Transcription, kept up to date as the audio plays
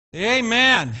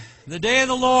Amen. The day of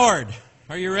the Lord.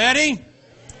 Are you ready?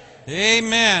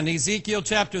 Amen. Ezekiel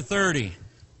chapter 30.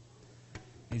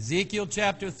 Ezekiel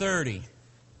chapter 30.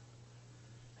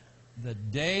 The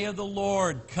day of the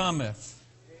Lord cometh.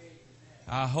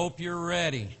 I hope you're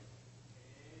ready.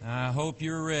 I hope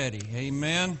you're ready.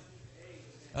 Amen.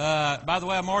 By the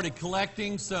way, I'm already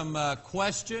collecting some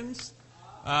questions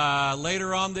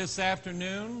later on this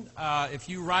afternoon. If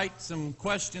you write some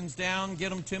questions down, get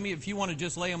them to me. If you want to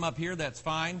just lay them up here, that's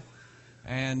fine.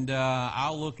 And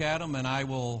I'll look at them and I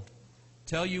will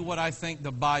tell you what I think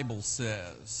the Bible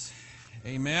says.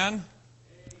 Amen?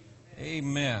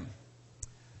 Amen.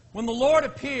 When the Lord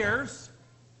appears,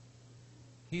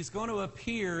 He's going to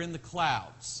appear in the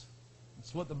clouds.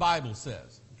 That's what the Bible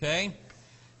says. Okay?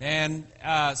 And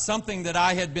something that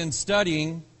I had been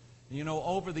studying,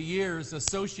 over the years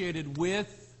associated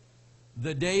with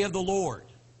the day of the Lord.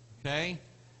 Okay?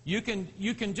 You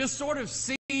can just sort of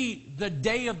see the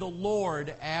day of the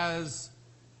Lord as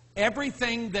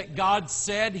everything that God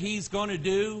said He's going to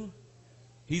do,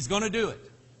 He's going to do it.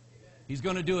 He's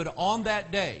going to do it on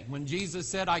that day. When Jesus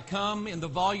said, I come in the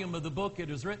volume of the book, it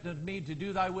is written of me to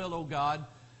do thy will, O God.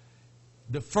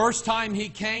 The first time He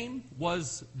came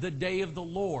was the day of the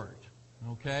Lord.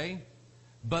 Okay?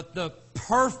 But the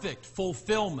perfect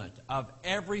fulfillment of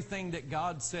everything that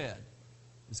God said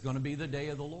is going to be the day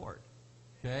of the Lord.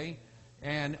 Okay?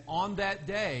 And on that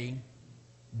day,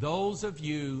 those of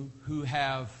you who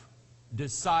have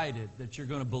decided that you're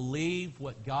going to believe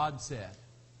what God said,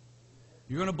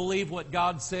 you're going to believe what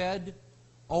God said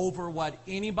over what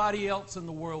anybody else in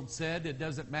the world said. It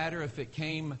doesn't matter if it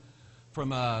came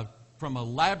from a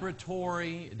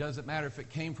laboratory, it doesn't matter if it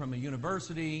came from a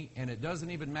university, and it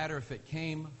doesn't even matter if it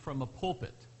came from a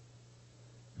pulpit.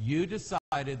 You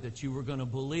decided that you were going to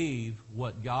believe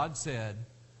what God said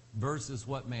versus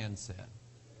what man said.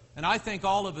 And I think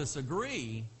all of us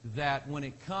agree that when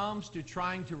it comes to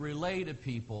trying to relay to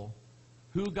people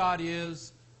who God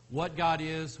is, what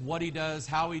He does,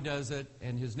 how He does it,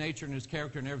 and His nature and His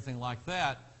character and everything like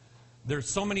that, there's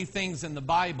so many things in the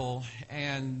Bible,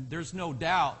 and there's no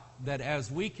doubt that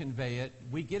as we convey it,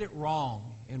 we get it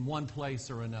wrong in one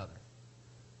place or another.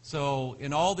 So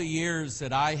in all the years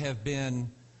that I have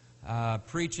been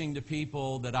preaching to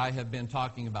people, that I have been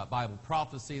talking about Bible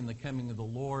prophecy and the coming of the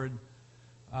Lord,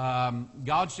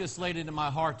 God's just laid it in my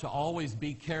heart to always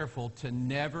be careful to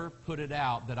never put it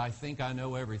out that I think I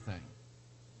know everything.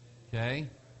 Okay?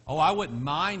 Oh, I wouldn't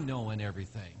mind knowing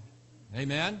everything.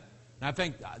 Amen? And I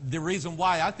think the reason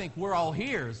why I think we're all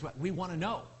here is we want to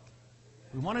know.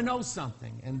 We want to know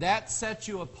something. And that sets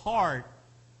you apart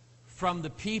from the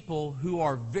people who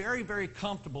are very, very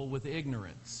comfortable with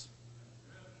ignorance.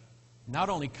 Not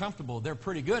only comfortable, they're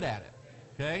pretty good at it.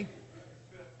 Okay?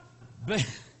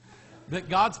 But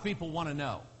God's people want to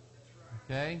know.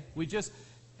 Okay?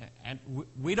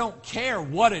 We don't care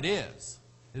what it is,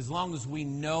 as long as we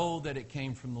know that it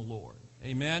came from the Lord.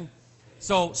 Amen?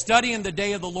 So, studying the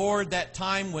day of the Lord, that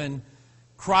time when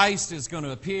Christ is going to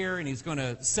appear and He's going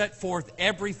to set forth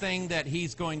everything that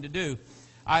He's going to do,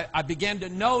 I began to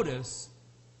notice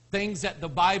things that the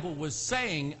Bible was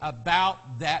saying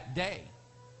about that day,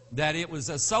 that it was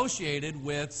associated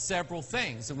with several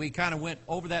things. And we kind of went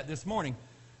over that this morning.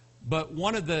 But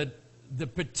one of the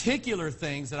particular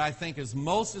things that I think is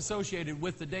most associated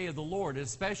with the day of the Lord,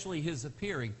 especially His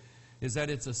appearing, is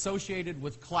that it's associated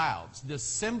with clouds. The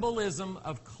symbolism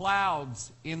of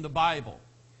clouds in the Bible.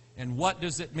 And what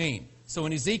does it mean? So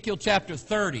in Ezekiel chapter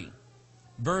 30,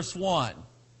 verse 1,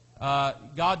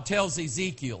 God tells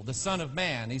Ezekiel, the Son of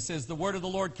Man, He says, the word of the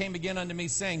Lord came again unto me,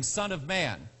 saying, Son of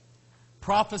man,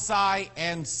 prophesy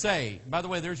and say. By the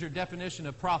way, there's your definition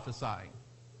of prophesying.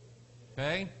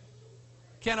 Okay?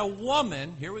 Can a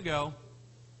woman, here we go,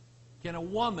 can a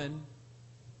woman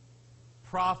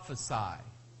prophesy?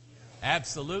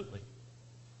 Absolutely.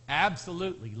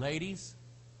 Absolutely, ladies.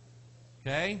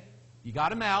 Okay? You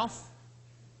got a mouth.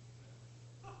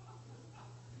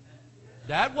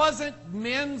 That wasn't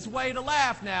men's way to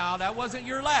laugh now. That wasn't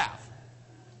your laugh.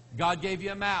 God gave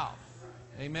you a mouth.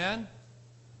 Amen?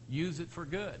 Use it for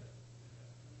good.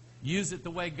 Use it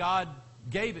the way God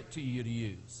gave it to you to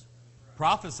use.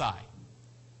 Prophesy.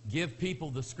 Give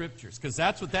people the Scriptures. Because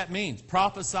that's what that means.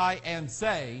 Prophesy and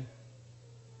say,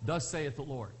 thus saith the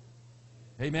Lord.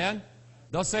 Amen?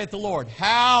 Thus saith the Lord,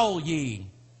 howl ye,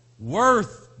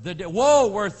 worth the day, woe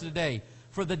worth the day,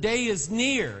 for the day is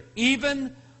near,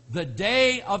 even the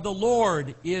day of the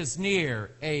Lord is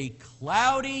near, a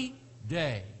cloudy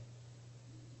day.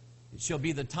 It shall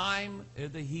be the time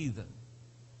of the heathen.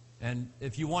 And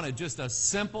if you want just a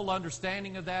simple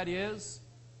understanding of that is,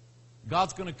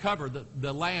 God's going to cover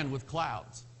the land with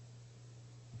clouds.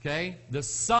 Okay? The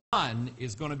sun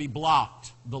is going to be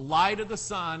blocked. The light of the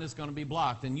sun is going to be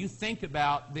blocked. And you think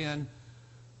about then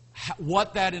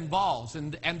what that involves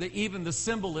and even the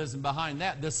symbolism behind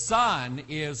that. The sun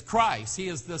is Christ. He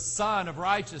is the Son of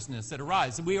righteousness that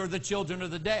arises. We are the children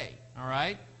of the day. All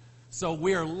right? So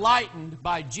we are lightened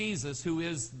by Jesus, who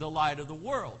is the light of the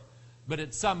world. But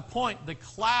at some point, the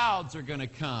clouds are going to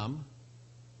come,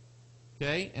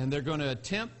 okay, and they're going to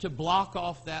attempt to block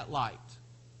off that light.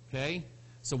 Okay?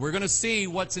 So we're going to see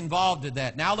what's involved in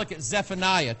that. Now look at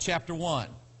Zephaniah chapter 1.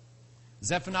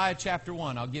 Zephaniah chapter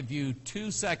 1. I'll give you 2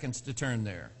 seconds to turn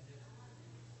there.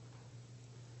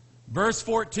 Verse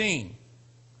 14.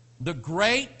 The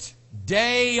great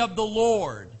day of the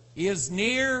Lord is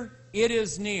near, it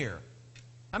is near.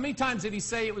 How many times did he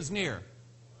say it was near?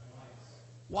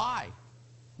 Why?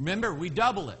 Remember, we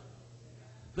double it.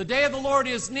 The day of the Lord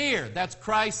is near. That's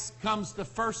Christ comes the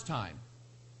first time.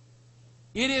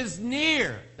 It is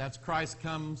near. That's Christ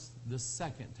comes the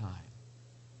second time.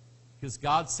 Because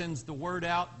God sends the word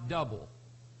out double.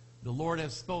 The Lord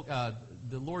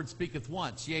the Lord speaketh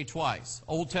once, yea, twice.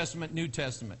 Old Testament, New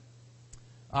Testament.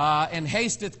 And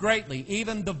hasteth greatly,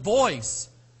 even the voice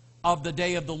of the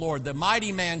day of the Lord. The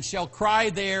mighty man shall cry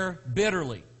there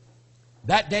bitterly.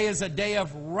 That day is a day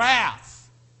of wrath,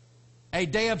 a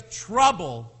day of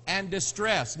trouble and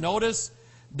distress. Notice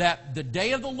that the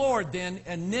day of the Lord then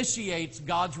initiates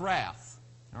God's wrath.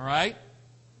 All right?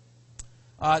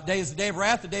 Day is a day of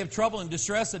wrath, a day of trouble and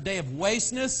distress, a day of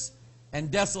wasteness and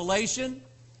desolation,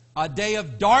 a day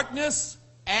of darkness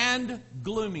and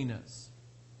gloominess.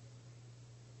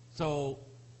 So,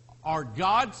 are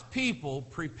God's people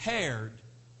prepared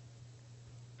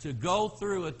to go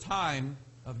through a time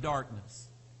of darkness?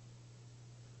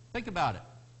 Think about it.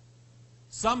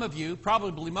 Some of you,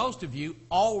 probably most of you,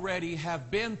 already have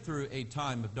been through a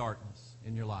time of darkness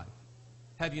in your life.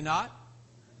 Have you not?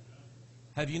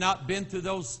 Have you not been through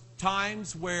those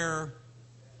times where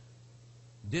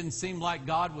it didn't seem like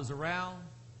God was around?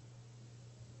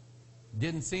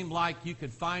 Didn't seem like you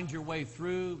could find your way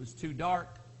through? It was too dark.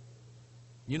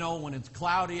 You know, when it's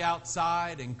cloudy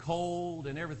outside and cold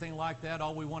and everything like that,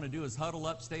 all we want to do is huddle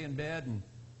up, stay in bed,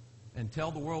 and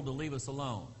tell the world to leave us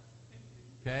alone.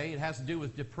 Okay? It has to do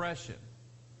with depression.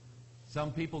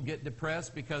 Some people get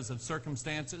depressed because of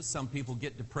circumstances. Some people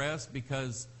get depressed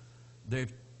because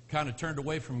they've kind of turned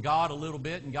away from God a little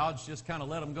bit, and God's just kind of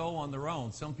let them go on their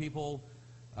own. Some people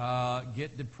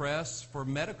get depressed for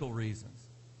medical reasons.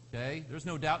 Okay? There's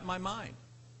no doubt in my mind.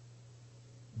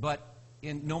 But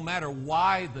no matter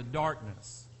why the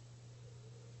darkness,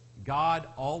 God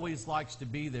always likes to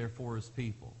be there for His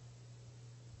people.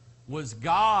 Was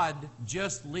God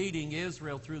just leading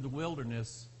Israel through the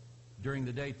wilderness during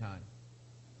the daytime?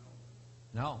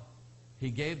 No.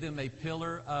 He gave them a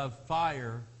pillar of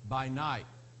fire by night,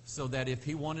 so that if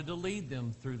He wanted to lead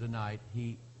them through the night,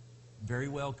 He very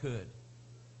well could.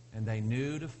 And they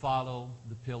knew to follow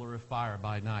the pillar of fire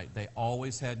by night. They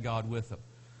always had God with them.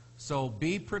 So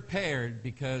be prepared,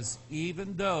 because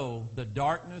even though the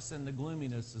darkness and the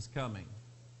gloominess is coming,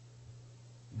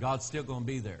 God's still going to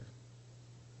be there.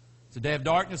 It's a day of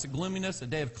darkness and gloominess, a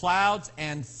day of clouds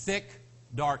and thick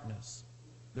darkness.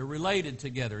 They're related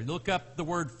together. Look up the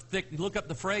word thick, look up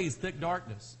the phrase thick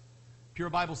darkness. Pure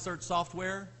Bible search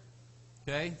software,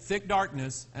 okay? Thick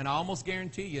darkness, and I almost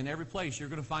guarantee you in every place you're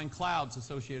going to find clouds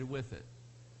associated with it.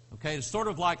 Okay, it's sort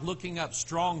of like looking up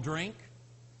strong drink.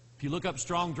 If you look up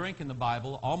strong drink in the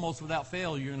Bible, almost without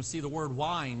fail, you're going to see the word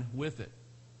wine with it,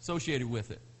 associated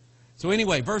with it. So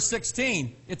anyway, verse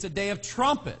 16, it's a day of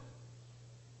trumpet.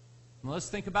 Now let's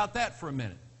think about that for a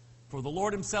minute. For the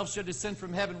Lord Himself shall descend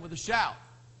from heaven with a shout,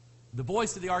 the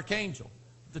voice of the archangel,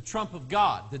 the trump of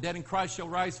God. The dead in Christ shall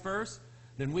rise first.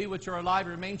 Then we which are alive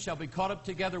and remain shall be caught up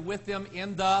together with them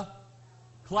in the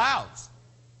clouds.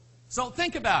 So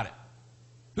think about it.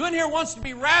 Who in here wants to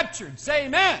be raptured? Say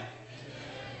amen.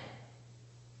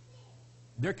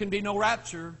 There can be no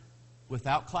rapture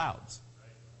without clouds.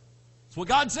 That's what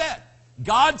God said.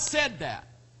 God said that.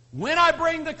 When I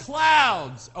bring the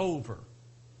clouds over,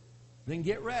 then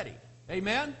get ready.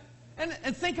 Amen?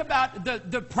 And think about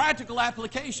the practical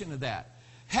application of that.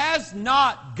 Has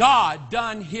not God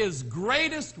done His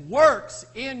greatest works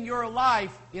in your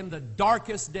life in the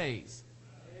darkest days?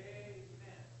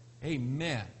 Amen.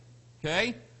 Amen.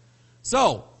 Okay?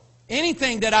 So,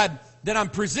 anything that I'm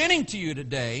presenting to you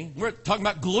today, we're talking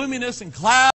about gloominess and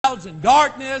clouds and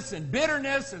darkness and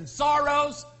bitterness and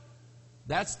sorrows.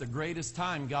 That's the greatest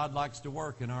time God likes to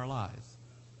work in our lives.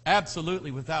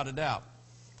 Absolutely, without a doubt.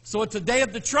 So it's a day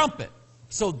of the trumpet.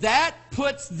 So that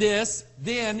puts this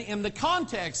then in the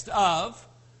context of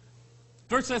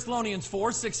 1 Thessalonians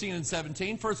 4, 16 and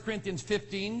 17. 1 Corinthians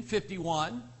 15,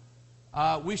 51.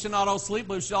 We shall not all sleep,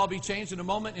 but we shall all be changed in a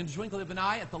moment, in the twinkling of an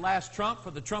eye, at the last trump.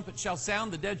 For the trumpet shall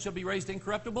sound, the dead shall be raised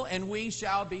incorruptible, and we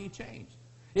shall be changed.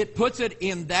 It puts it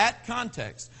in that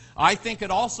context. I think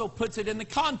it also puts it in the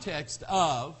context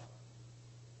of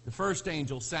the first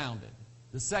angel sounded,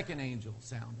 the second angel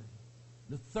sounded,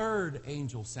 the third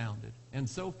angel sounded, and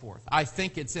so forth. I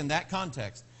think it's in that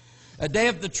context. A day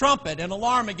of the trumpet, an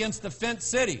alarm against the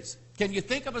fenced cities. Can you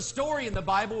think of a story in the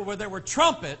Bible where there were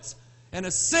trumpets in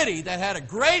a city that had a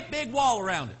great big wall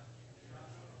around it?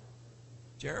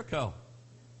 Jericho.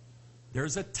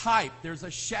 There's a type, there's a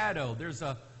shadow, there's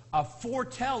a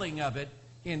foretelling of it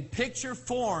in picture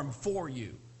form for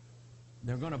you.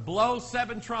 They're going to blow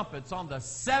 7 trumpets on the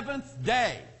 7th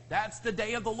day. That's the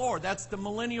day of the Lord. That's the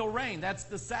millennial reign. That's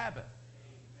the Sabbath.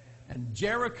 And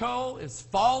Jericho is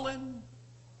fallen.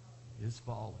 Is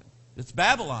fallen. It's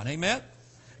Babylon. Amen?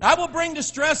 I will bring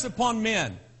distress upon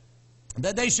men,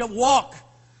 that they shall walk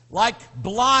like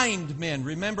blind men.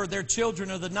 Remember, they're children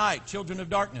of the night, children of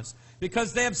darkness,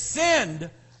 because they have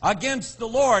sinned against the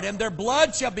Lord, and their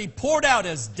blood shall be poured out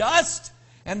as dust,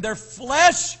 and their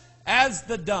flesh as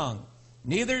the dung.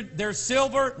 Neither their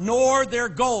silver nor their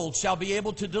gold shall be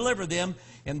able to deliver them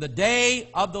in the day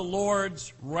of the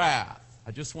Lord's wrath.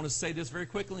 I just want to say this very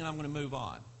quickly, and I'm going to move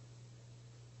on.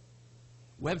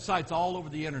 Websites all over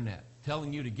the internet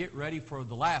telling you to get ready for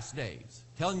the last days,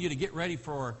 telling you to get ready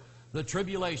for the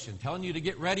tribulation, telling you to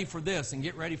get ready for this and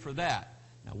get ready for that.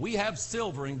 Now, we have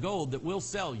silver and gold that we'll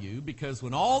sell you, because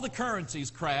when all the currencies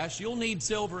crash, you'll need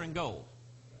silver and gold.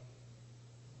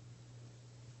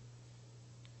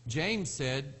 James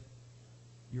said,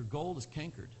 your gold is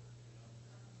cankered.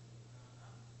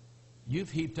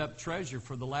 You've heaped up treasure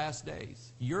for the last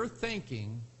days. You're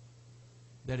thinking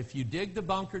that if you dig the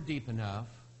bunker deep enough,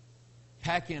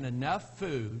 pack in enough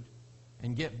food,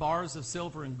 and get bars of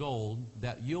silver and gold,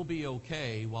 that you'll be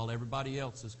okay while everybody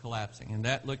else is collapsing. And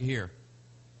that, look here.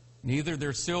 Neither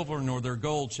their silver nor their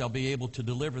gold shall be able to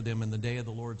deliver them in the day of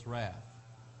the Lord's wrath.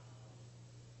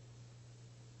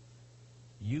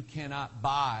 You cannot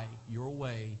buy your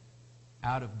way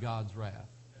out of God's wrath.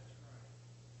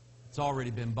 It's already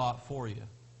been bought for you.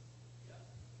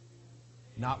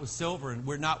 Not with silver, and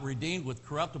we're not redeemed with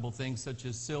corruptible things such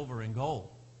as silver and gold,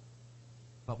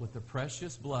 but with the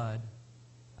precious blood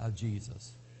of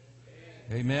Jesus.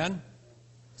 Amen?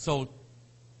 So,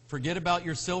 forget about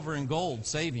your silver and gold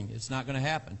saving you. It's not going to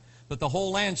happen. But the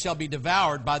whole land shall be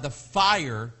devoured by the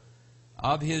fire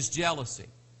of his jealousy.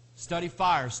 Study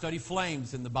fire, study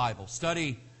flames in the Bible.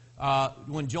 Study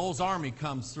when Joel's army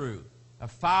comes through. A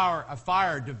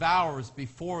fire devours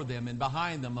before them, and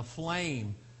behind them a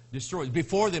flame destroys.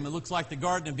 Before them it looks like the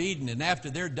Garden of Eden, and after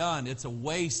they're done it's a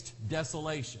waste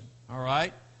desolation. All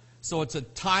right? So it's a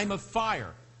time of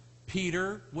fire.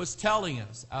 Peter was telling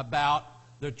us about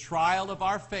the trial of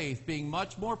our faith being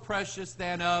much more precious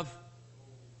than of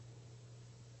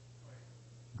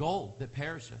gold that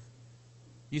perisheth.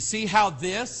 You see how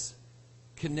this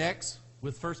connects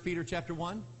with 1 Peter chapter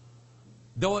 1?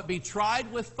 Though it be tried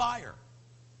with fire.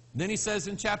 Then he says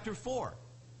in chapter 4,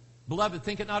 Beloved,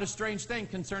 think it not a strange thing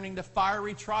concerning the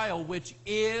fiery trial which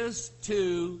is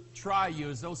to try you,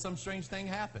 as though some strange thing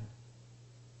happened.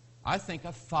 I think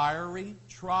a fiery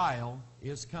trial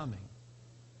is coming.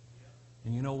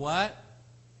 And you know what?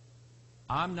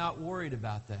 I'm not worried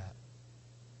about that.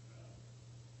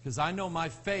 Because I know my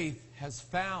faith has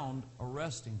found a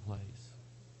resting place.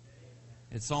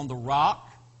 It's on the rock,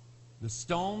 the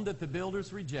stone that the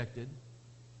builders rejected.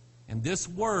 And this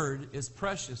word is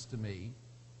precious to me.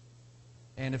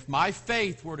 And if my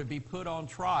faith were to be put on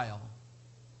trial,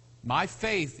 my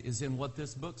faith is in what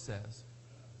this book says.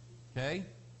 Okay?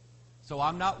 So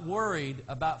I'm not worried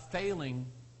about failing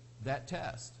that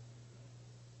test.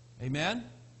 Amen?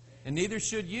 And neither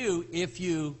should you if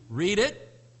you read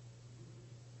it,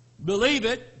 believe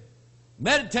it,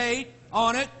 meditate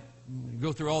on it.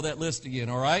 Go through all that list again,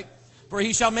 all right? For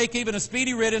he shall make even a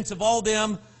speedy riddance of all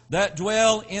them that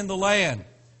dwell in the land.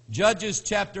 Judges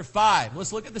chapter 5.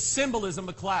 Let's look at the symbolism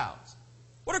of clouds.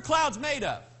 What are clouds made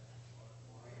of?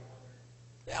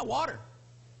 Yeah, water.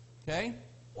 Okay?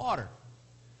 Water.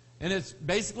 And it's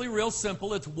basically real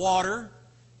simple. It's water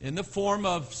in the form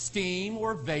of steam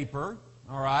or vapor.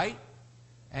 All right?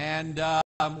 And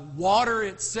water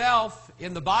itself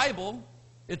in the Bible,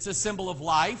 it's a symbol of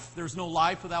life. There's no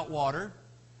life without water.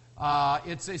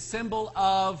 It's a symbol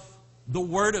of the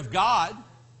Word of God.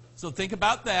 So think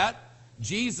about that.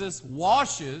 Jesus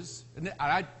washes, and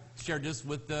I shared this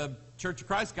with the Church of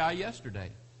Christ guy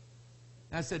yesterday.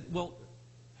 And I said, well,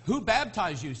 who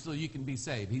baptized you so you can be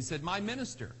saved? He said, my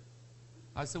minister.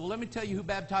 I said, well, let me tell you who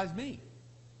baptized me.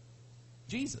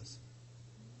 Jesus.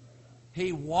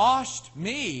 He washed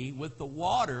me with the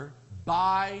water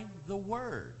by the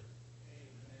Word.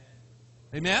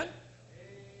 Amen?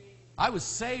 I was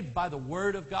saved by the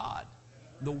Word of God.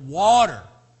 The water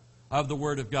of the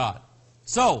Word of God.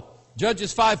 So,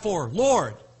 Judges 5:4,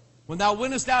 Lord, when thou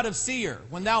wentest out of Seir,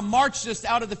 when thou marchedest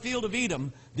out of the field of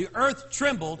Edom, the earth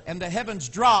trembled and the heavens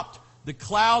dropped, the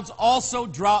clouds also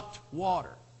dropped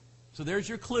water. So there's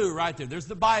your clue right there. There's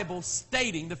the Bible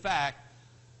stating the fact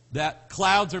that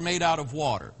clouds are made out of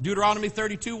water. Deuteronomy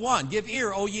 32:1, give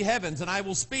ear, O ye heavens, and I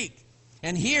will speak.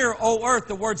 And hear, O earth,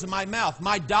 the words of my mouth.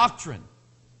 My doctrine,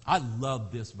 I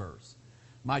love this verse.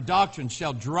 My doctrine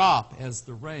shall drop as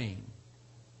the rain.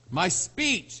 My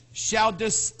speech shall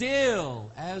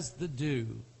distill as the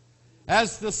dew,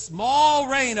 as the small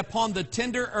rain upon the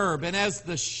tender herb, and as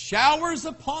the showers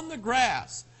upon the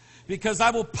grass, because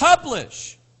I will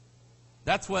publish.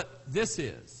 That's what this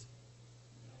is.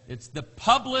 It's the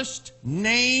published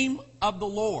name of the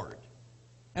Lord.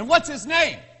 And what's His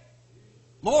name?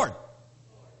 Lord.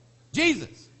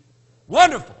 Jesus.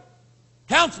 Wonderful.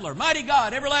 Counselor, mighty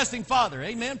God, everlasting Father.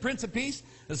 Amen. Prince of Peace.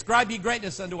 Ascribe ye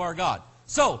greatness unto our God.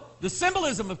 So, the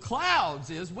symbolism of clouds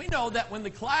is, we know that when the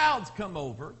clouds come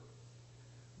over,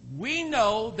 we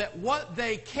know that what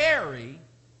they carry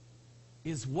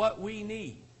is what we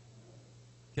need.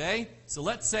 Okay? So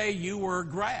let's say you were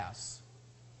grass.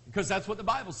 Because that's what the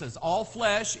Bible says. All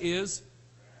flesh is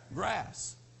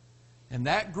grass. And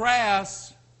that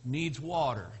grass needs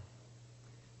water.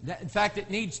 In fact, it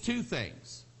needs two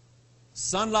things.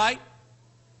 Sunlight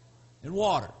and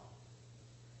water.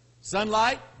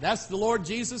 Sunlight, that's the Lord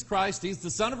Jesus Christ. He's the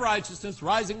Son of Righteousness,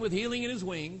 rising with healing in His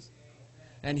wings.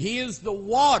 And He is the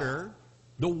water,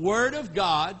 the Word of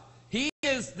God. He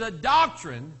is the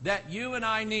doctrine that you and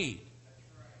I need.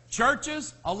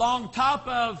 Churches, along top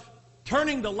of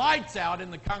turning the lights out in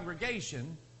the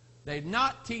congregation, they're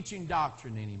not teaching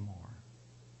doctrine anymore.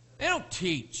 They don't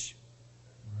teach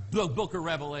the book of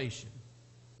Revelation.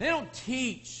 They don't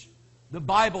teach the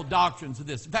Bible doctrines of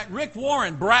this. In fact, Rick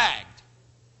Warren bragged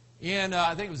in,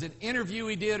 I think it was an interview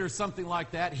he did or something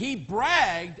like that. He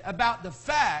bragged about the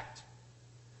fact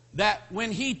that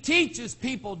when he teaches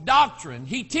people doctrine,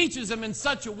 he teaches them in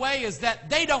such a way as that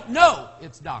they don't know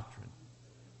it's doctrine.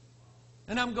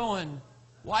 And I'm going,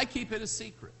 why keep it a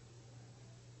secret?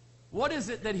 What is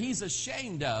it that he's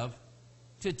ashamed of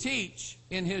to teach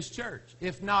in his church,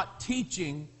 if not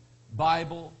teaching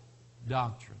Bible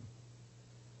doctrine?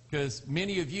 Because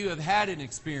many of you have had an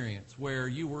experience where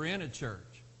you were in a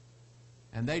church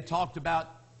and they talked about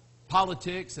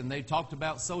politics and they talked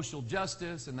about social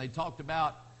justice and they talked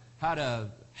about how to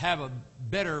have a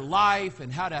better life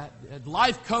and how to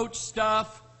life coach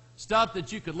stuff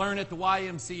that you could learn at the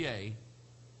YMCA,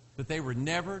 but they were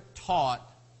never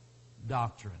taught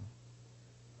doctrine.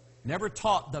 Never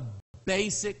taught the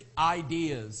basic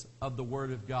ideas of the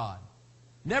Word of God.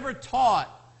 Never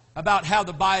taught about how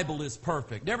the Bible is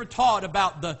perfect. Never taught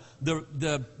about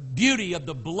the beauty of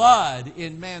the blood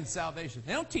in man's salvation.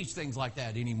 They don't teach things like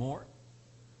that anymore.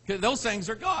 Those things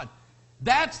are gone.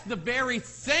 That's the very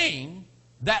thing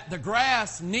that the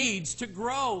grass needs to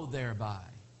grow thereby.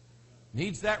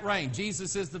 Needs that rain.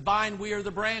 Jesus is the vine, we are the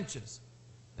branches.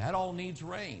 That all needs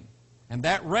rain. And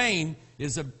that rain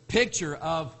is a picture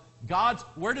of God's...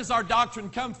 Where does our doctrine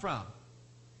come from?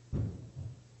 It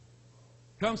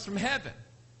comes from heaven.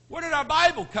 Where did our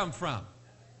Bible come from?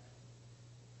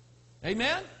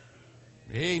 Amen?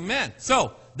 Amen.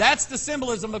 So, that's the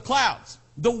symbolism of clouds.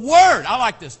 The Word, I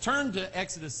like this. Turn to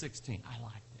Exodus 16. I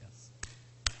like this.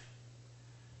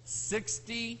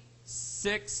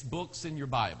 66 books in your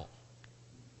Bible.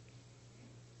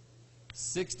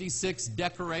 66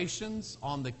 decorations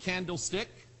on the candlestick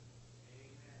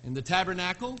in the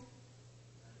tabernacle.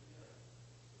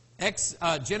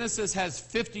 Genesis has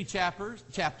 50 chapters.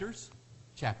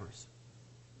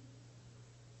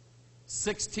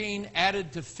 16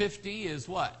 added to 50 is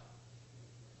what?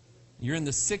 You're in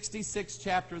the 66th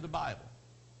chapter of the Bible.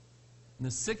 In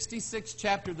the 66th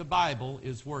chapter of the Bible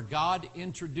is where God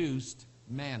introduced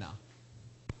manna.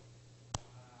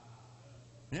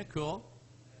 Isn't that cool?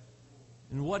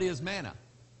 And what is manna?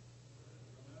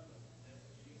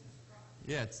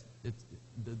 Yeah,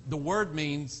 the word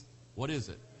means, what is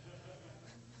it?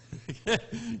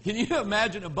 Can you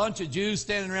imagine a bunch of Jews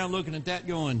standing around looking at that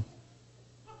going,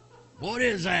 what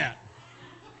is that?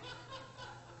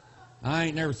 I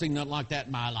ain't never seen nothing like that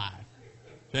in my life.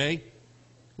 Okay?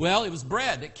 Well, it was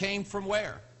bread that came from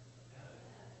where?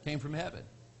 Came from heaven.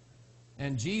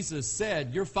 And Jesus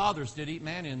said, your fathers did eat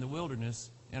manna in the wilderness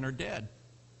and are dead.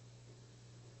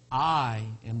 I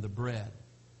am the bread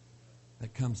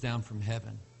that comes down from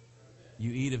heaven.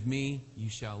 You eat of me, you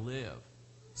shall live.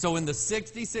 So in the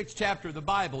 66th chapter of the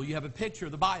Bible, you have a picture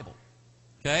of the Bible.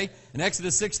 Okay? In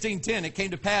Exodus 16:10, it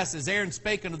came to pass as Aaron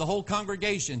spake unto the whole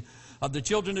congregation of the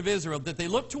children of Israel, that they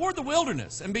looked toward the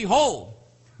wilderness, and behold,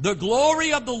 the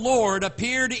glory of the Lord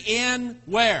appeared in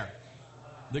where?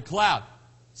 The cloud.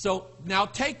 So now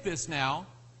take this now.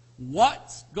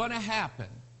 What's going to happen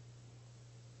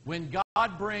when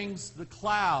God brings the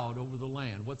cloud over the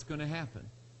land? What's going to happen?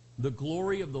 The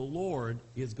glory of the Lord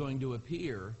is going to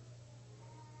appear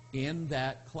in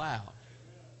that cloud.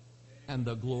 And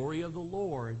the glory of the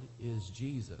Lord is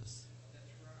Jesus.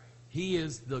 He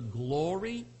is the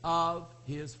glory of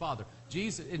His Father.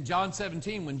 Jesus, in John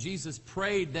 17, when Jesus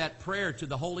prayed that prayer to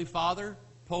the Holy Father,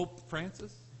 Pope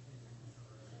Francis,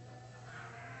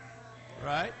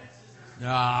 right?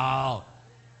 No.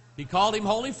 He called Him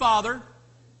Holy Father,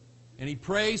 and He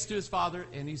prays to His Father,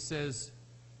 and He says,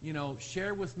 you know,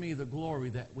 share with me the glory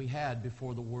that we had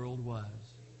before the world was.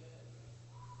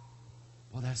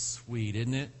 Well, that's sweet,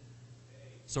 isn't it?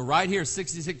 So right here,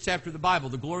 66th chapter of the Bible,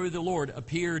 the glory of the Lord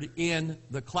appeared in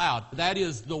the cloud. That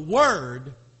is the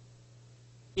Word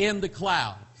in the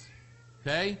clouds.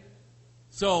 Okay?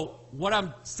 So what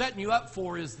I'm setting you up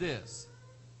for is this.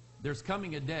 There's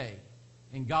coming a day,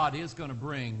 and God is going to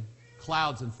bring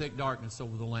clouds and thick darkness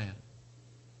over the land.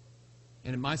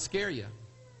 And it might scare you.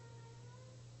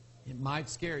 It might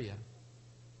scare you.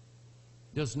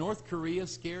 Does North Korea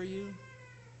scare you?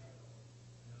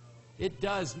 It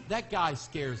does. That guy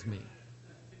scares me.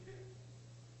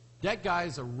 That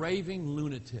guy's a raving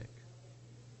lunatic.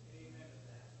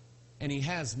 And he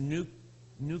has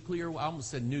nuclear, I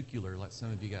almost said nuclear, like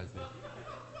some of you guys did.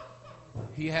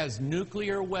 He has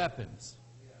nuclear weapons.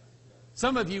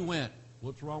 Some of you went,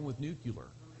 what's wrong with nuclear?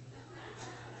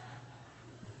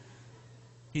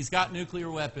 He's got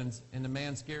nuclear weapons, and the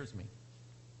man scares me.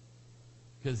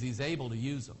 Because he's able to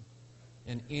use them.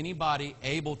 And anybody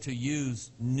able to use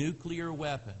nuclear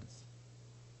weapons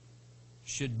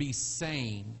should be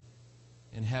sane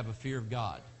and have a fear of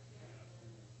God.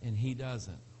 And he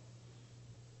doesn't.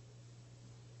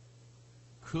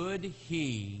 Could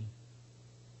he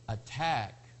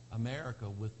attack America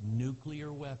with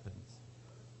nuclear weapons?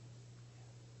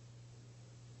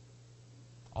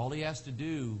 All he has to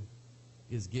do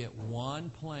is get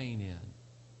one plane in.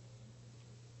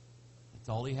 That's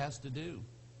all he has to do.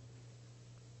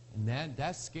 And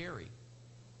that's scary.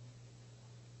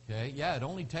 Okay? Yeah, it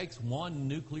only takes one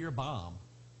nuclear bomb.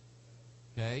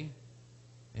 Okay?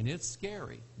 And it's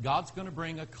scary. God's going to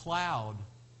bring a cloud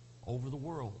over the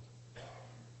world.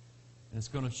 And it's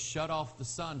going to shut off the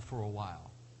sun for a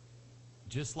while.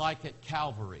 Just like at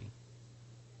Calvary.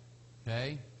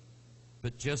 Okay?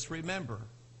 But just remember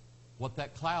what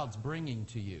that cloud's bringing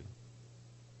to you.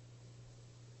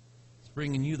 It's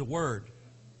bringing you the Word.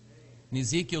 In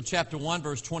Ezekiel chapter 1,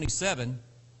 verse 27,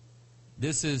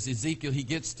 this is Ezekiel. He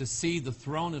gets to see the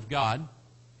throne of God.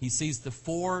 He sees the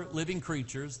four living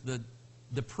creatures,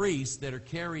 the priests that are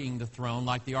carrying the throne,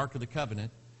 like the Ark of the Covenant.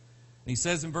 And he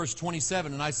says in verse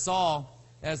 27, and I saw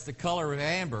as the color of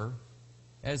amber,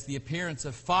 as the appearance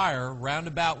of fire round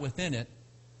about within it,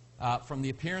 from the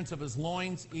appearance of his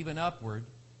loins even upward,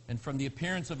 and from the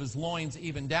appearance of his loins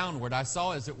even downward, I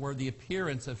saw as it were the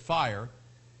appearance of fire,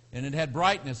 and it had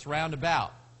brightness round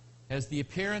about, as the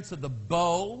appearance of the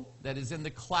bow that is in the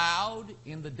cloud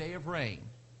in the day of rain.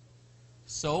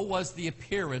 So was the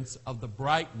appearance of the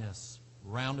brightness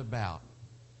round about.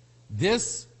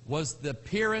 This was the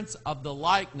appearance of the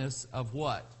likeness of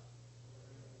what?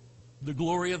 The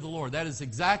glory of the Lord. That is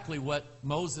exactly what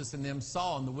Moses and them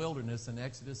saw in the wilderness in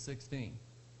Exodus 16.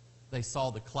 They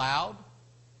saw the cloud,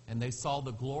 and they saw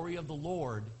the glory of the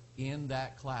Lord in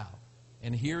that cloud.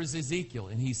 And here's Ezekiel,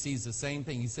 and he sees the same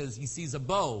thing. He says he sees a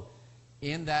bow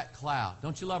in that cloud.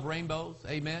 Don't you love rainbows?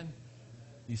 Amen?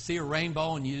 You see a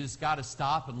rainbow, and you just got to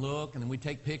stop and look, and then we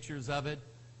take pictures of it.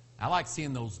 I like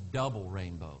seeing those double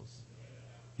rainbows.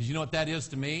 Because you know what that is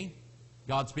to me?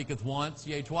 God speaketh once,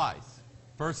 yea, twice.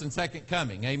 First and second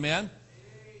coming. Amen?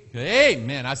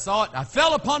 Amen. I saw it. I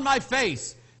fell upon my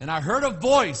face, and I heard a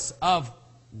voice of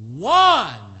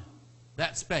one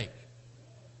that spake.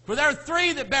 For there are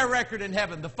three that bear record in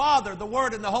heaven, the Father, the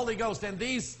Word, and the Holy Ghost, and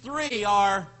these three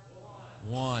are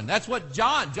one. That's what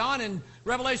John in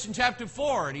Revelation chapter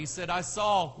 4, and he said, I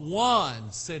saw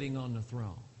one sitting on the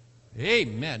throne.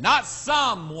 Amen. Not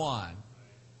someone,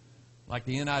 like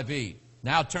the NIV.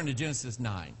 Now turn to Genesis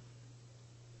 9.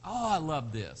 Oh, I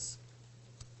love this.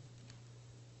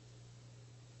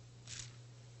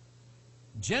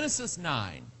 Genesis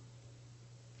 9.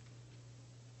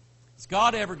 Is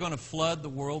God ever going to flood the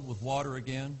world with water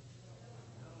again?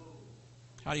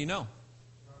 How do you know?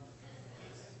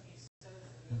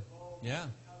 Yeah.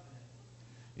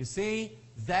 You see,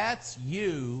 that's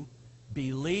you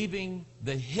believing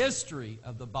the history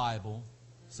of the Bible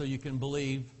so you can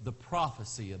believe the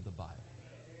prophecy of the Bible.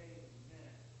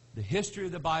 The history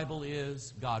of the Bible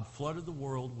is God flooded the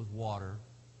world with water,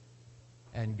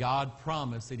 and God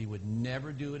promised that He would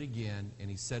never do it again, and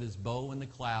He set His bow in the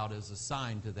cloud as a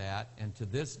sign to that. And to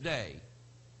this day,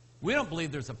 we don't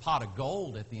believe there's a pot of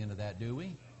gold at the end of that, do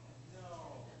we?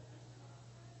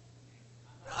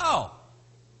 No.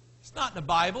 It's not in the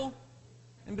Bible.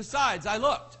 And besides, I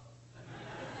looked.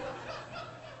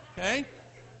 Okay?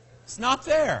 It's not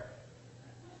there.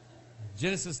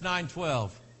 Genesis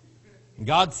 9:12. And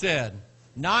God said,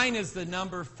 9 is the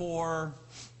number for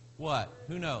what?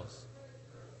 Who knows?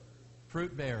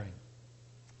 Fruit bearing.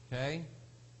 Okay?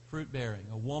 Fruit bearing.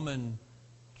 A woman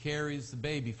carries the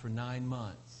baby for 9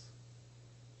 months.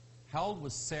 How old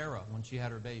was Sarah when she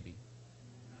had her baby?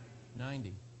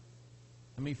 90.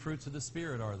 How many fruits of the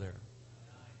Spirit are there?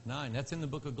 9. That's in the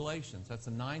book of Galatians. That's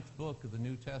the 9th book of the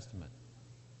New Testament.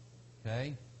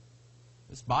 Okay?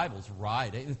 This Bible's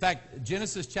right. In fact,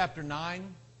 Genesis chapter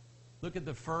 9, look at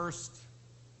the first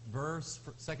verse,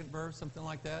 second verse, something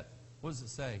like that. What does it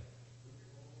say?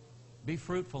 Be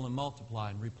fruitful and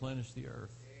multiply and replenish the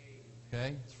earth.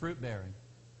 Okay? It's fruit bearing.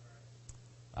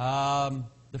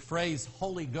 The phrase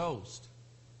Holy Ghost,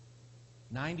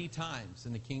 90 times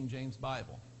in the King James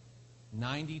Bible.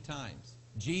 90 times.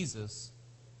 Jesus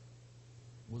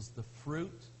was the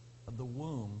fruit of the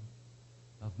womb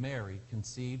of Mary,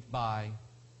 conceived by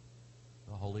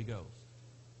the Holy Ghost.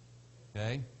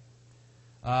 Okay?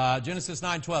 Genesis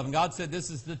 9:12. And God said, this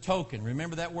is the token.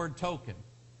 Remember that word token.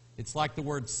 It's like the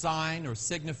word sign or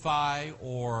signify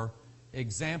or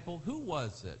example. Who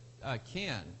was it?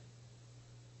 Ken.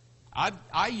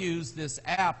 I use this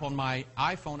app on my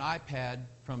iPhone, iPad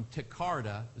from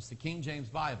Ticarda. It's the King James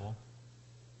Bible.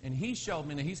 And he showed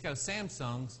me, and he's got a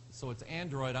Samsung, so it's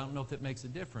Android. I don't know if it makes a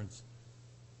difference.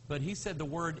 But he said the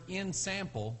word in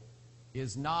sample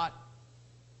is not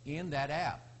in that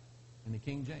app in the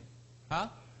King James. Huh?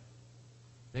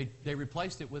 They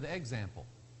replaced it with example.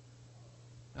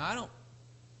 Now, I don't...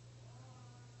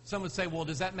 Some would say, well,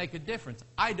 does that make a difference?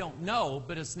 I don't know,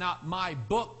 but it's not my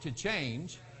book to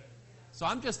change. So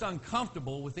I'm just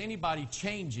uncomfortable with anybody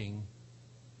changing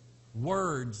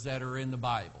words that are in the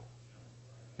Bible.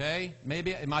 Okay?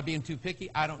 Maybe, am I being too picky?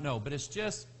 I don't know. But it's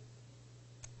just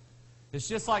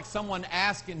like someone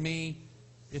asking me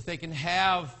if they can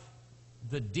have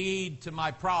the deed to my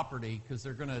property because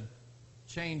they're going to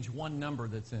change one number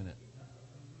that's in it.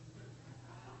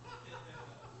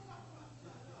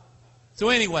 So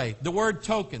anyway, the word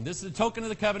token. This is a token of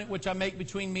the covenant which I make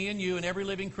between me and you and every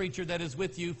living creature that is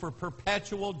with you for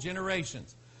perpetual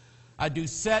generations. I do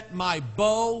set my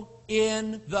bow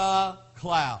in the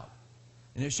cloud.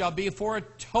 And it shall be for a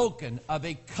token of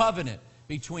a covenant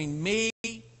between me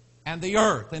and the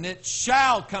earth. And it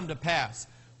shall come to pass,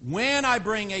 when I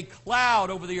bring a cloud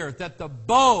over the earth, that the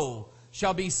bow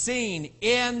shall be seen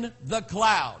in the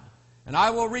cloud. And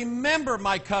I will remember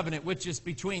my covenant, which is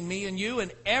between me and you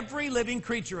and every living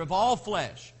creature of all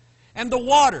flesh. And the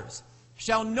waters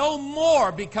shall no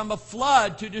more become a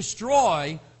flood to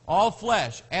destroy all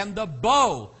flesh. And the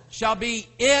bow shall be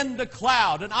in the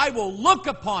cloud. And I will look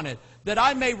upon it, that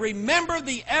I may remember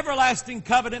the everlasting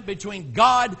covenant between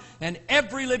God and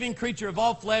every living creature of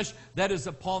all flesh that is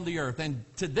upon the earth. And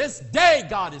to this day,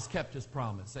 God has kept His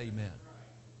promise. Amen.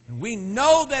 And we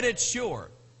know that it's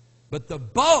sure. But the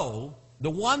bow, the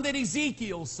one that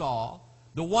Ezekiel saw,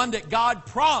 the one that God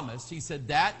promised, he said,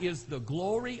 that is the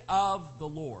glory of the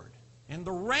Lord. And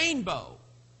the rainbow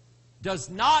does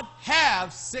not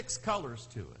have 6 colors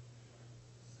to it.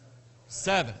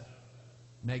 7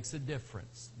 makes a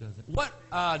difference, doesn't it?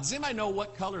 Does anybody know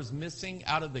what color is missing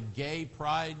out of the gay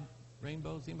pride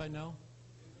rainbows? Anybody know?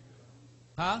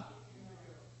 Huh?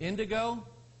 Indigo?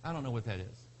 I don't know what that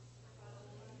is.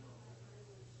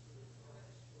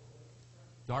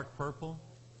 Dark purple?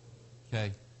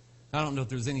 Okay. I don't know if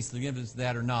there's any significance to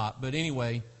that or not. But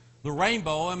anyway, the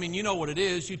rainbow, I mean, you know what it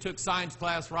is. You took science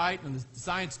class, right? And the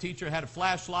science teacher had a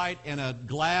flashlight and a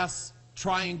glass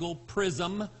triangle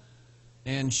prism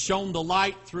and shone the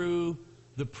light through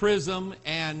the prism,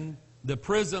 and the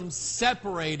prism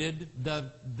separated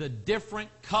the different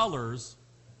colors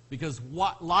because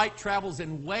light travels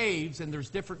in waves and there's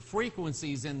different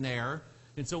frequencies in there.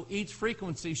 And so each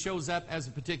frequency shows up as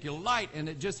a particular light, and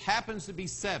it just happens to be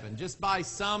 7. Just by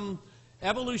some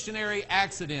evolutionary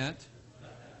accident,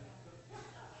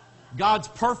 God's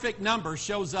perfect number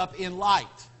shows up in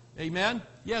light. Amen?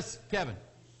 Yes, Kevin?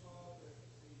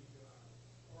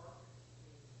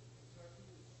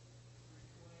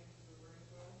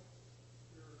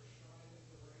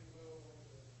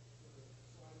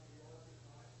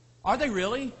 Are they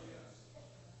really?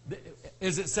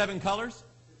 Is it 7 colors?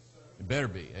 It better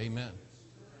be. Amen.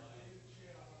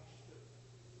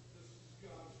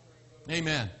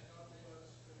 Amen.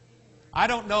 I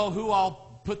don't know who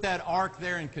all put that ark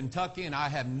there in Kentucky, and I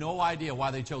have no idea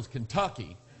why they chose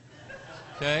Kentucky.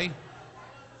 Okay?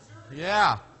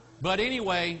 Yeah. But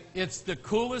anyway, it's the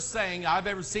coolest thing I've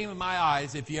ever seen with my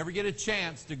eyes. If you ever get a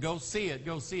chance to go see it,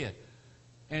 go see it.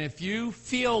 And if you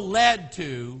feel led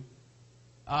to,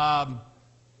 I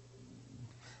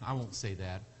won't say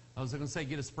that. I was going to say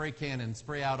get a spray can and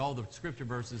spray out all the scripture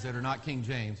verses that are not King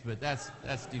James, but that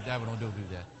we don't do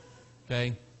that.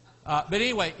 Okay? But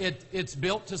anyway, it's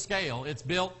built to scale. It's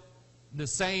built the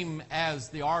same as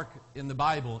the ark in the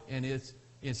Bible, and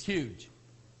it's huge.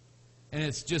 And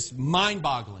it's just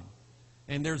mind-boggling.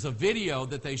 And there's a video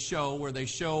that they show where they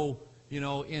show,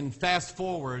 in fast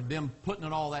forward, them putting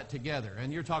all that together.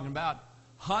 And you're talking about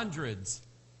hundreds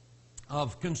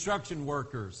of construction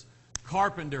workers,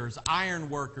 carpenters, iron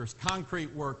workers,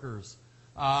 concrete workers,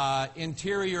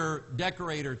 interior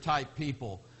decorator type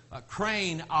people,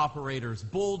 crane operators,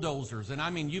 bulldozers. And I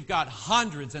mean, you've got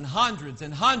hundreds and hundreds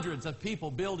and hundreds of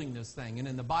people building this thing. And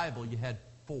in the Bible, you had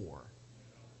 4.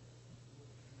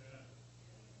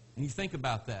 And you think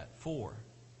about that, 4.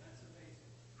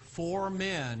 4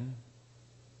 men,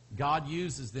 God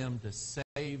uses them to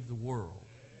save the world.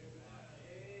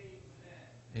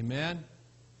 Amen?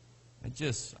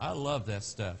 I love that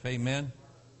stuff. Amen?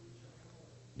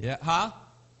 Yeah, huh?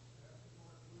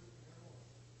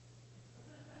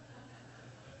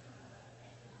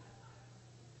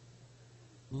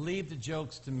 Leave the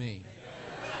jokes to me.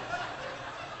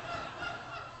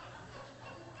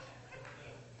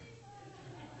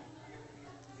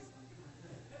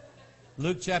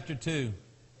 Luke chapter 2.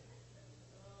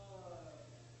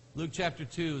 Luke chapter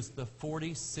 2 is the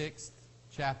 46th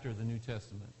chapter of the New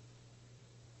Testament.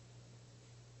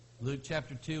 Luke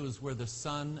chapter 2 is where the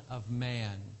Son of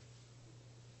Man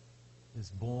is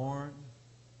born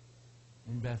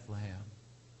in Bethlehem.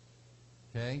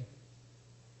 Okay?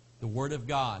 The Word of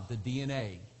God, the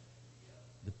DNA,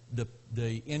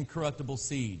 the incorruptible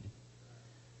seed.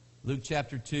 Luke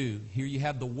chapter 2, here you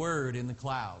have the Word in the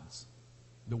clouds.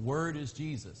 The Word is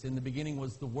Jesus. In the beginning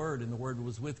was the Word, and the Word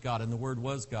was with God, and the Word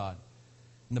was God.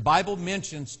 And the Bible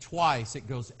mentions twice, it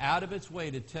goes out of its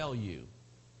way to tell you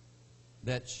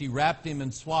that she wrapped him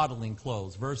in swaddling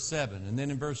clothes. Verse 7. And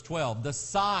then in verse 12, the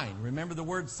sign. Remember the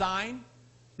word sign?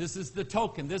 This is the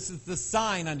token. This is the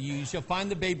sign unto you. You shall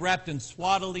find the babe wrapped in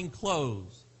swaddling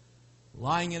clothes,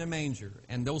 lying in a manger.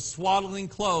 And those swaddling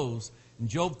clothes, in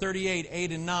Job 38,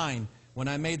 8 and 9, when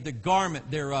I made the garment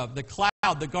thereof, the cloud,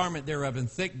 the garment thereof, in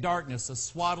thick darkness, a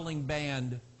swaddling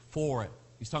band for it.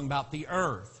 He's talking about the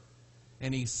earth.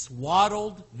 And he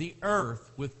swaddled the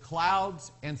earth with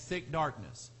clouds and thick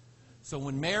darkness. So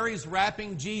when Mary's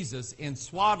wrapping Jesus in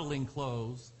swaddling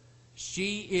clothes,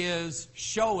 she is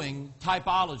showing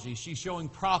typology. She's showing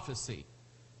prophecy.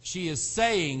 She is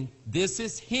saying, this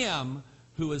is him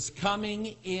who is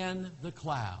coming in the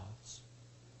clouds.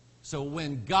 So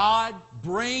when God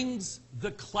brings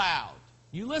the cloud,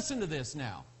 you listen to this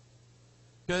now,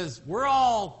 because we're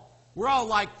all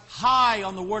like high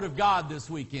on the Word of God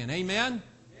this weekend. Amen?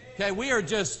 Okay, we're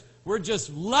just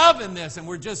loving this, and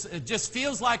it just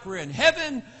feels like we're in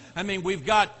heaven. I mean, we've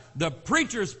got the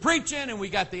preachers preaching, and we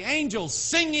got the angels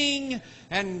singing,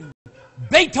 and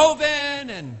Beethoven,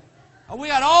 and we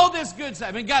got all this good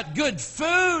stuff. We got good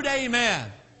food,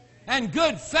 amen, and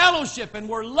good fellowship, and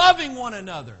we're loving one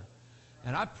another.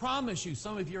 And I promise you,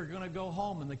 some of you are going to go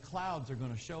home, and the clouds are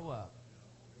going to show up.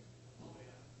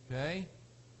 Okay?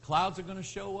 Clouds are going to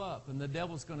show up, and the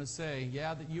devil's going to say,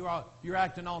 yeah, that you're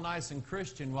acting all nice and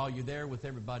Christian while you're there with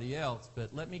everybody else,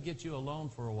 but let me get you alone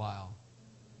for a while,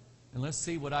 and let's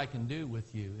see what I can do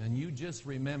with you. And you just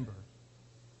remember,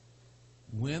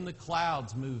 when the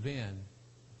clouds move in,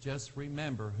 just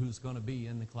remember who's going to be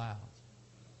in the clouds.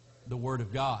 The Word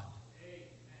of God,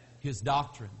 His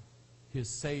doctrine, His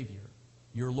Savior,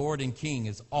 your Lord and King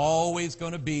is always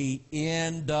going to be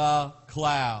in the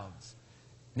clouds.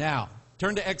 Now,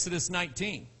 turn to Exodus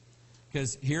 19,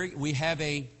 because here we have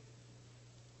a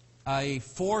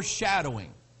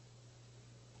foreshadowing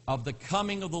of the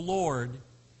coming of the Lord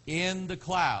in the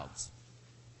clouds.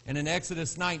 And in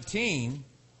Exodus 19,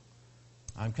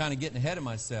 I'm kind of getting ahead of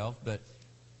myself, but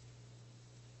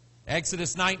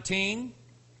Exodus 19,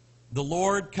 the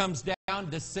Lord comes down,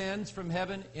 descends from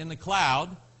heaven in the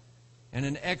cloud. And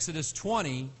in Exodus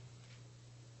 20,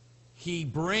 He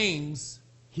brings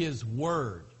His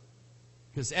Word.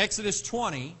 Because Exodus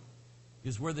 20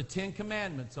 is where the 10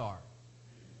 Commandments are.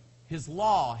 His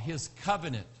law, His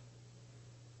covenant.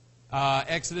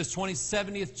 Exodus 20,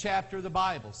 70th chapter of the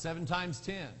Bible, 7 times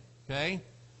 10. Okay?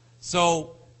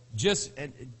 So just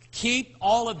keep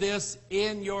all of this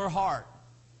in your heart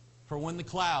for when the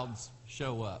clouds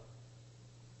show up.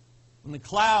 When the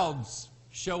clouds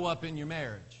show up in your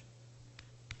marriage.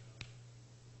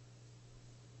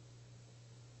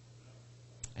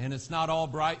 And it's not all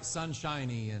bright,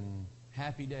 sunshiny, and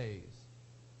happy days.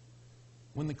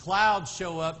 When the clouds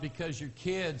show up because your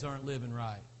kids aren't living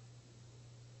right.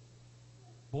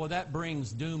 Boy, that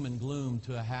brings doom and gloom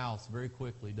to a house very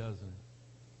quickly, doesn't it?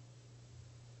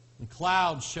 The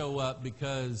clouds show up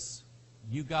because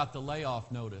you got the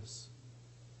layoff notice.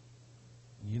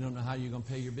 You don't know how you're going to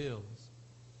pay your bills.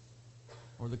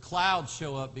 Or the clouds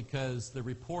show up because the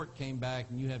report came back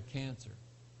and you have cancer.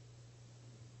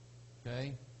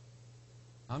 Okay?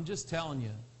 I'm just telling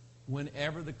you,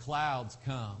 whenever the clouds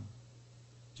come,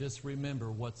 just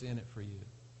remember what's in it for you.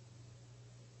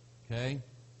 Okay?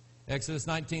 Exodus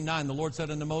 19:9, the Lord said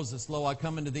unto Moses, Lo, I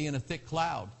come unto thee in a thick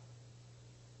cloud,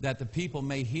 that the people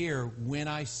may hear when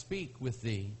I speak with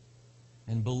thee,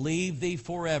 and believe thee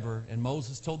forever. And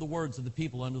Moses told the words of the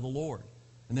people unto the Lord.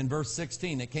 And then verse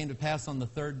 16, it came to pass on the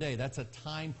third day. That's a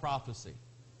time prophecy.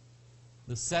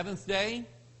 The seventh day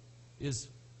is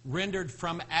rendered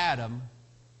from Adam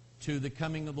to the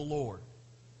coming of the Lord.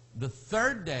 The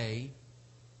third day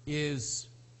is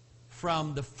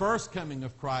from the first coming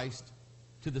of Christ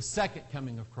to the second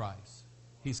coming of Christ.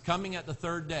 He's coming at the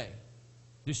third day.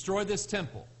 Destroy this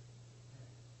temple.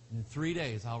 And in 3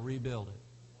 days I'll rebuild it.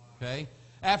 Okay?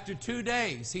 After 2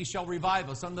 days he shall revive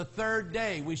us. On the third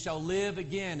day we shall live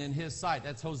again in his sight.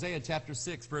 That's Hosea chapter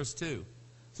 6 verse 2.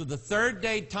 So the third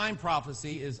day time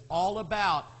prophecy is all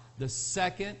about the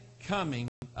second coming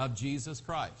of Jesus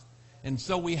Christ. And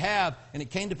so we have, and it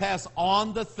came to pass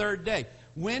on the third day.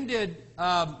 When did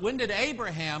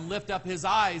Abraham lift up his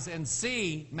eyes and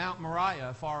see Mount Moriah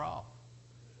afar off?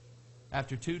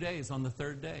 After 2 days, on the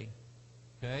third day.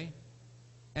 Okay?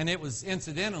 And it was,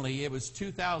 incidentally, it was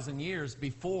 2,000 years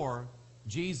before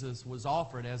Jesus was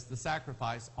offered as the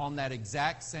sacrifice on that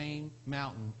exact same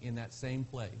mountain in that same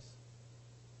place.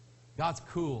 God's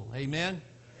cool. Amen?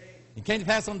 It came to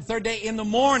pass on the third day in the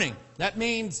morning. That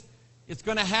means it's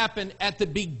going to happen at the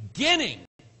beginning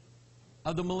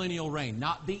of the millennial reign,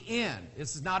 not the end.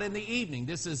 This is not in the evening.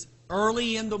 This is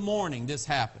early in the morning this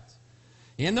happens.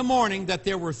 In the morning that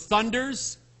there were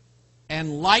thunders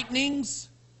and lightnings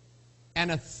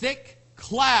and a thick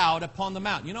cloud upon the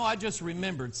mountain. You know, I just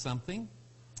remembered something.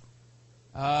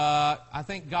 I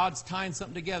think God's tying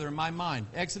something together in my mind.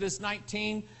 Exodus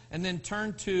 19, and then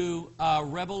turn to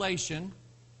Revelation.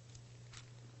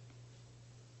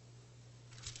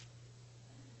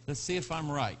 Let's see if I'm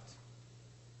right.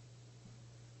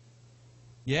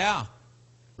 Yeah.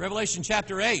 Revelation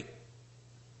chapter 8.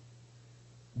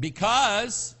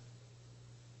 Because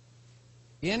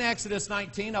in Exodus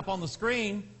 19, up on the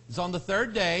screen, is on the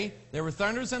third day, there were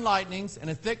thunders and lightnings, and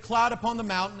a thick cloud upon the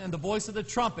mountain, and the voice of the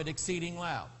trumpet exceeding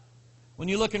loud. When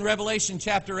you look in Revelation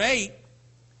chapter 8,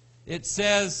 it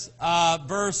says,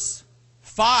 verse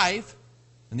 5,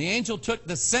 and the angel took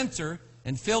the censer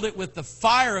and filled it with the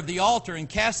fire of the altar and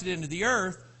cast it into the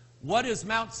earth. What is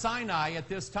Mount Sinai at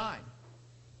this time?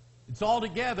 It's all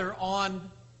together on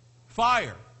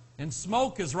fire. And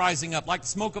smoke is rising up like the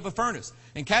smoke of a furnace.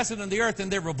 And cast it on the earth,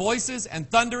 and there were voices and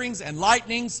thunderings and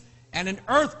lightnings and an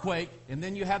earthquake. And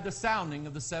then you have the sounding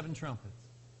of the 7 trumpets.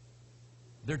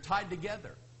 They're tied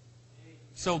together.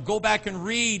 So go back and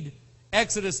read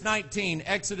Exodus 19,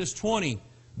 Exodus 20,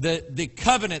 the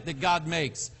covenant that God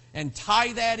makes. And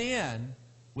tie that in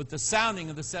with the sounding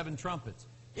of the 7 trumpets.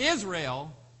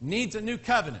 Israel needs a new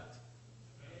covenant.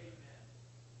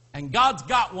 And God's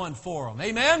got one for them.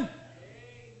 Amen?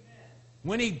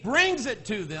 When He brings it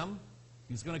to them,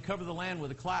 He's going to cover the land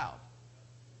with a cloud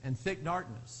and thick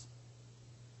darkness.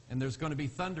 And there's going to be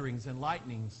thunderings and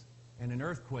lightnings and an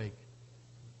earthquake.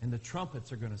 And the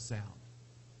trumpets are going to sound.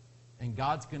 And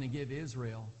God's going to give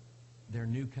Israel their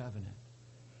new covenant.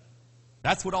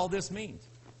 That's what all this means.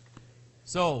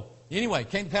 So, anyway, it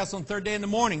came to pass on the third day in the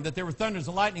morning that there were thunders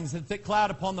and lightnings and a thick cloud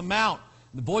upon the mount.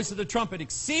 The voice of the trumpet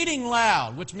exceeding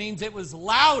loud, which means it was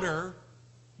louder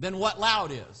than what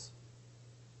loud is.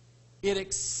 It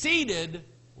exceeded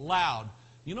loud.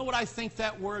 You know what I think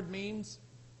that word means?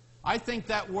 I think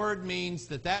that word means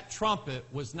that that trumpet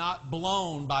was not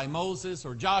blown by Moses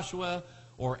or Joshua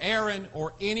or Aaron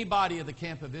or anybody of the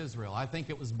camp of Israel. I think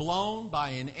it was blown by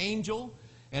an angel.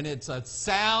 And it's a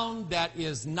sound that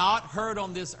is not heard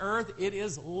on this earth. It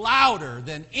is louder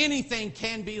than anything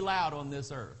can be loud on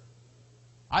this earth.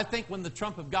 I think when the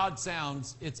trump of God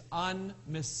sounds, it's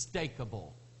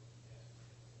unmistakable.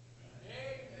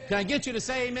 Can I get you to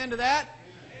say amen to that?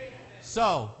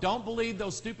 So, don't believe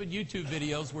those stupid YouTube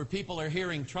videos where people are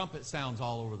hearing trumpet sounds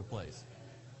all over the place.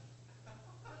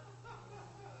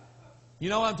 You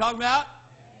know what I'm talking about?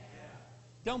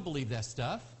 Don't believe that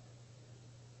stuff.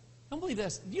 Don't believe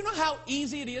this. Do you know how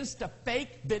easy it is to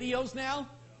fake videos now?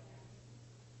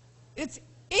 It's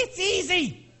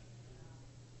easy.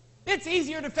 It's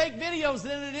easier to fake videos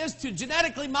than it is to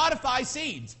genetically modify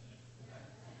seeds.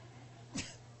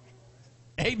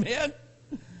 Amen?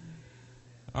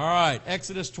 All right,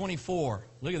 Exodus 24.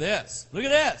 Look at this. Look at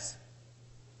this.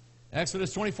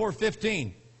 Exodus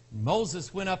 24:15.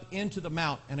 Moses went up into the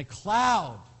mount, and a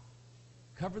cloud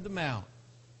covered the mount,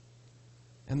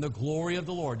 and the glory of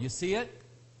the Lord. You see it?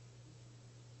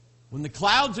 When the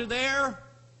clouds are there,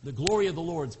 the glory of the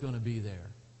Lord's going to be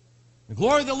there. The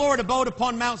glory of the Lord abode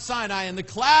upon Mount Sinai, and the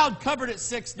cloud covered it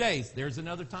 6 days. There's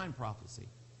another time prophecy.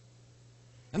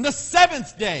 And the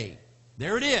seventh day,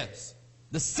 there it is.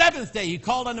 The seventh day, he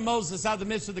called unto Moses out of the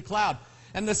midst of the cloud.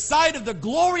 And the sight of the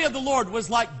glory of the Lord was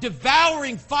like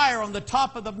devouring fire on the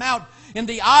top of the mount in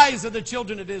the eyes of the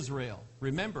children of Israel.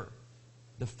 Remember,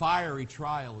 the fiery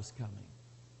trial is coming.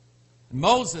 And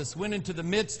Moses went into the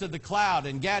midst of the cloud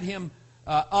and gat him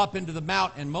up into the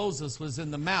mount. And Moses was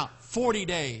in the mount 40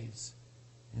 days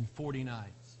and 40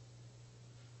 nights.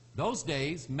 Those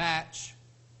days match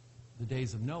the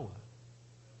days of Noah,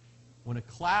 when a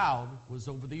cloud was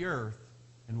over the earth.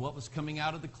 And what was coming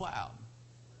out of the cloud?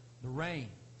 The rain.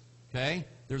 Okay?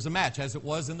 There's a match, as it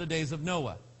was in the days of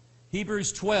Noah.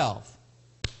 Hebrews 12.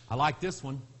 I like this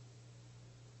one.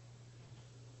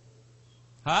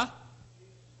 Huh?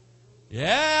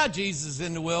 Yeah, Jesus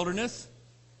in the wilderness.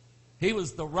 He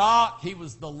was the rock. He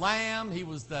was the lamb. He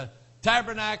was the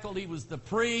tabernacle. He was the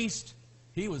priest.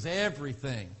 He was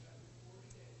everything.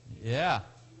 Yeah.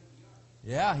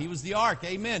 Yeah, he was the ark.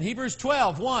 Amen. Hebrews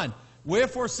 12:1.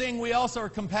 Wherefore, seeing we also are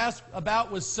compassed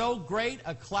about with so great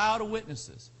a cloud of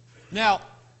witnesses. Now,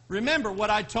 remember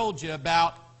what I told you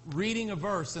about reading a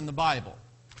verse in the Bible.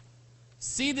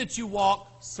 See that you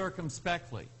walk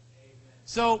circumspectly.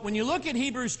 So, when you look at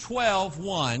Hebrews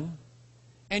 12:1,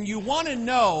 and you want to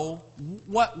know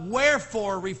what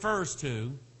wherefore refers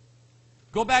to,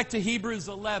 go back to Hebrews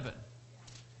 11.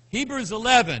 Hebrews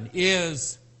 11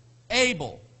 is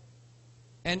Abel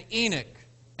and Enoch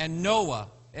and Noah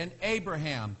and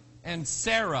Abraham, and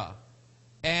Sarah,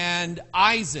 and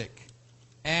Isaac,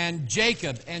 and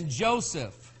Jacob, and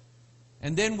Joseph.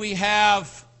 And then we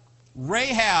have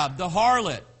Rahab, the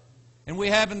harlot. And we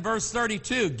have in verse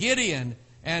 32, Gideon,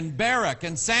 and Barak,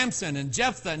 and Samson, and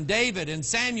Jephthah, and David, and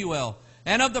Samuel,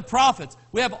 and of the prophets.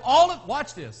 We have all of,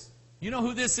 watch this. You know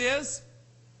who this is?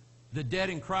 The dead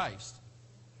in Christ.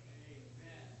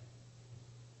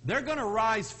 They're going to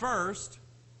rise first.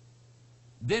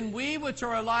 Then we which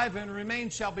are alive and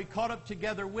remain shall be caught up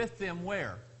together with them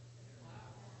where?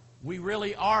 We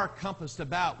really are compassed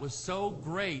about with so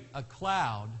great a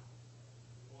cloud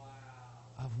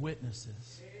of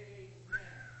witnesses.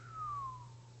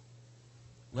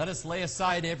 Let us lay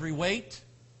aside every weight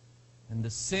and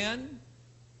the sin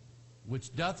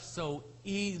which doth so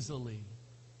easily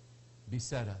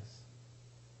beset us.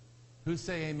 Who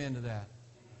say amen to that?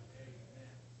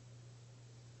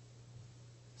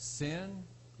 Sin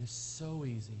is so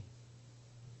easy.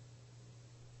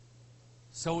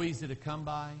 So easy to come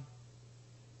by.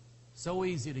 So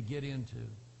easy to get into.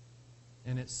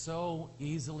 And it so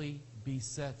easily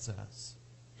besets us.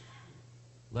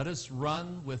 Let us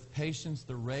run with patience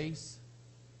the race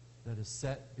that is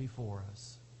set before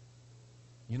us.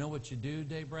 You know what you do,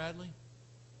 Dave Bradley?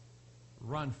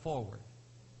 Run forward.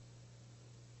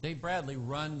 Dave Bradley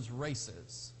runs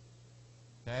races.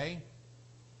 Okay?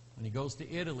 When he goes to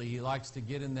Italy, he likes to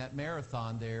get in that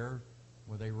marathon there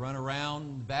where they run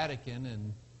around the Vatican,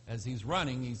 and as he's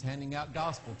running, he's handing out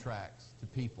gospel tracts to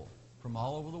people from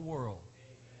all over the world.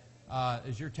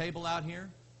 Is your table out here?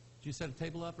 Did you set a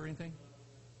table up or anything?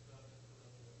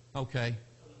 Okay.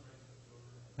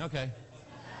 Okay.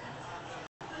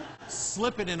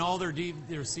 Slip it in all their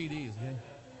CDs. Okay?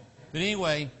 But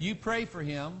anyway, you pray for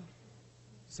him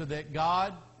so that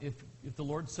God, if the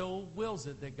Lord so wills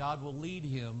it, that God will lead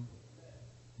him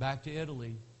back to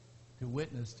Italy to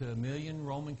witness to 1 million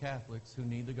Roman Catholics who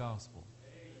need the gospel.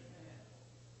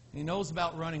 He knows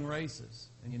about running races,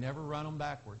 and you never run them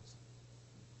backwards.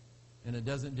 And it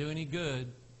doesn't do any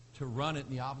good to run it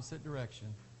in the opposite direction,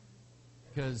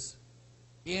 because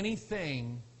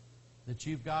anything that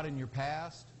you've got in your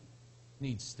past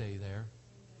needs to stay there.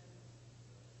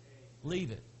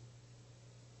 Leave it.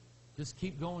 Just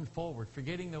keep going forward,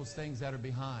 forgetting those things that are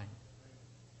behind.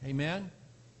 Amen?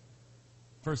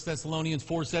 1 Thessalonians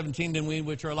 4:17, then we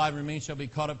which are alive and remain shall be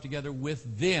caught up together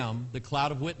with them, the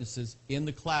cloud of witnesses, in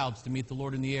the clouds to meet the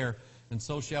Lord in the air, and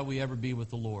so shall we ever be with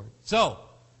the Lord. So,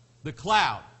 the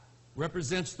cloud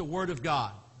represents the Word of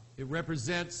God. It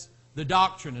represents the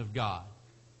doctrine of God.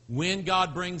 When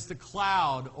God brings the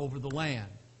cloud over the land,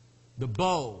 the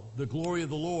bow, the glory of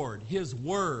the Lord, His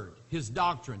Word, His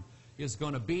doctrine is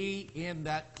going to be in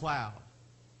that cloud.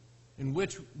 And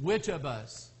which of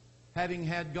us, having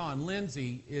had gone,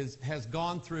 Lindsay has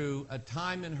gone through a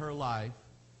time in her life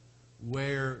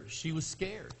where she was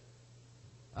scared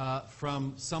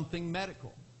from something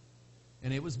medical,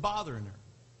 and it was bothering her.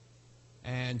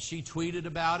 And she tweeted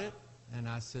about it, and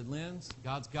I said, Linz,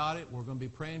 God's got it. We're going to be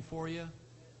praying for you,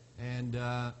 and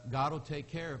God will take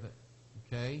care of it,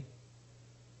 okay?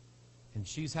 And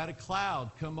she's had a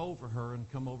cloud come over her and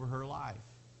come over her life,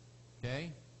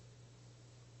 okay?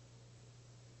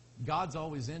 God's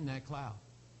always in that cloud.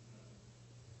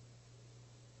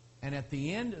 And at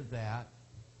the end of that,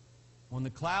 when the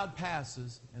cloud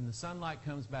passes and the sunlight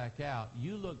comes back out,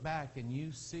 you look back and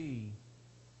you see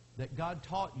that God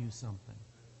taught you something.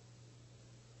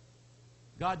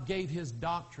 God gave His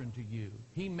doctrine to you.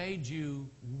 He made you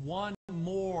one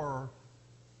more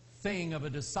thing of a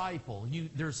disciple.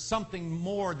 There's something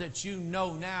more that you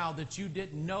know now that you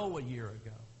didn't know a year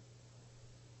ago.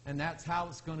 And that's how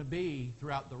it's going to be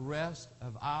throughout the rest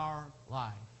of our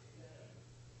life.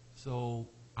 So,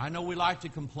 I know we like to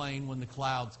complain when the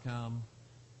clouds come,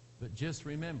 but just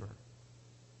remember,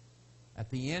 at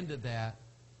the end of that,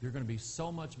 you're going to be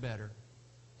so much better,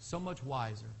 so much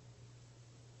wiser,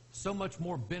 so much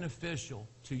more beneficial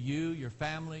to you, your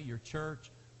family, your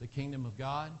church, the kingdom of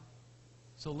God.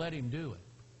 So let Him do it.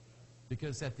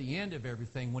 Because at the end of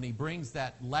everything, when He brings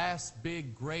that last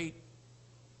big, great,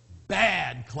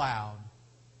 bad cloud,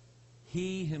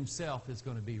 He Himself is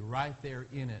going to be right there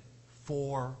in it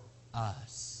for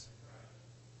us.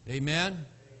 Amen?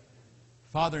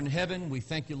 Father in heaven, we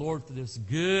thank You, Lord, for this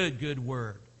good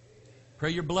word.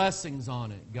 Pray Your blessings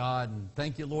on it, God, and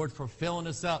thank You, Lord, for filling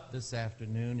us up this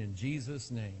afternoon in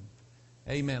Jesus' name.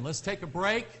 Amen. Let's take a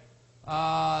break,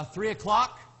 3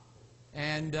 o'clock,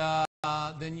 and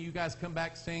then you guys come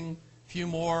back, sing a few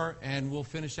more, and we'll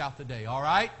finish out the day. All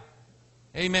right?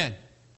 Amen.